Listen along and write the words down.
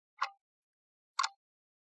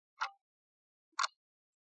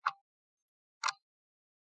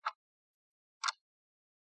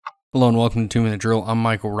Hello and welcome to 2-Minute Drill. I'm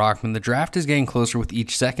Michael Rochman. The draft is getting closer with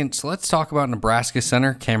each second, so let's talk about Nebraska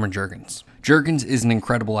center Cameron Jurgens. Jurgens is an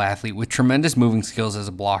incredible athlete with tremendous moving skills as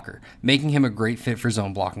a blocker, making him a great fit for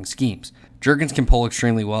zone blocking schemes. Jurgens can pull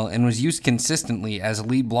extremely well and was used consistently as a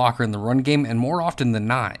lead blocker in the run game, and more often than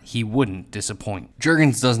not, he wouldn't disappoint.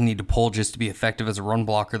 Jurgens doesn't need to pull just to be effective as a run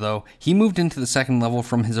blocker though. He moved into the second level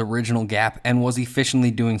from his original gap and was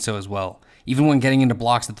efficiently doing so as well. Even when getting into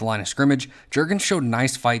blocks at the line of scrimmage, Jurgens showed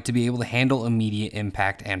nice fight to be able to handle immediate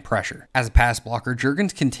impact and pressure. As a pass blocker,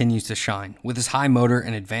 Jurgens continues to shine. With his high motor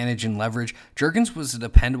and advantage in leverage, Jurgens was a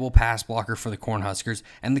dependable pass blocker for the Cornhuskers,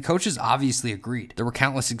 and the coaches obviously agreed. There were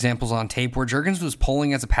countless examples on tape where Jurgens was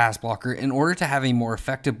pulling as a pass blocker in order to have a more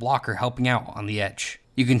effective blocker helping out on the edge.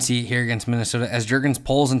 You can see it here against Minnesota as Jurgens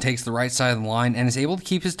pulls and takes the right side of the line and is able to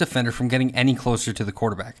keep his defender from getting any closer to the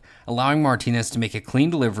quarterback, allowing Martinez to make a clean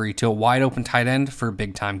delivery to a wide open tight end for a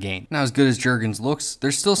big time gain. Now, as good as Jurgens looks,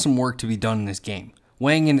 there's still some work to be done in this game.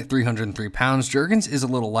 Weighing in at 303 pounds, Jurgens is a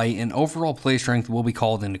little light and overall play strength will be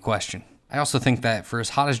called into question. I also think that for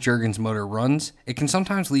as hot as Jurgens' motor runs, it can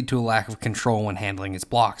sometimes lead to a lack of control when handling his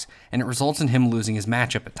blocks, and it results in him losing his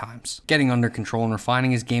matchup at times. Getting under control and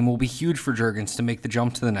refining his game will be huge for Jurgens to make the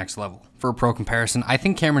jump to the next level. For a pro comparison, I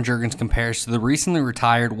think Cameron Jurgens compares to the recently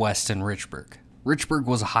retired Weston Richburg. Richburg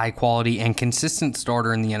was a high-quality and consistent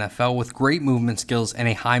starter in the NFL with great movement skills and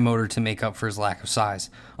a high motor to make up for his lack of size.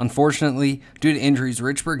 Unfortunately, due to injuries,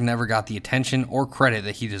 Richburg never got the attention or credit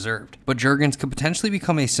that he deserved. But Jurgens could potentially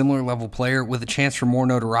become a similar level player with a chance for more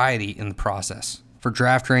notoriety in the process. For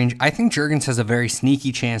draft range, I think Jurgens has a very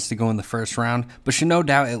sneaky chance to go in the first round, but should no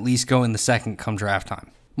doubt at least go in the second come draft time.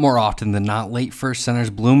 More often than not, late first centers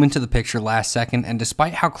bloom into the picture last second, and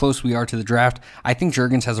despite how close we are to the draft, I think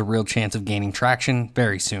Jurgens has a real chance of gaining traction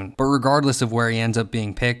very soon. But regardless of where he ends up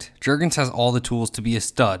being picked, Jurgens has all the tools to be a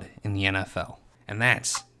stud in the NFL. And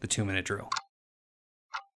that's the 2-Minute Drill.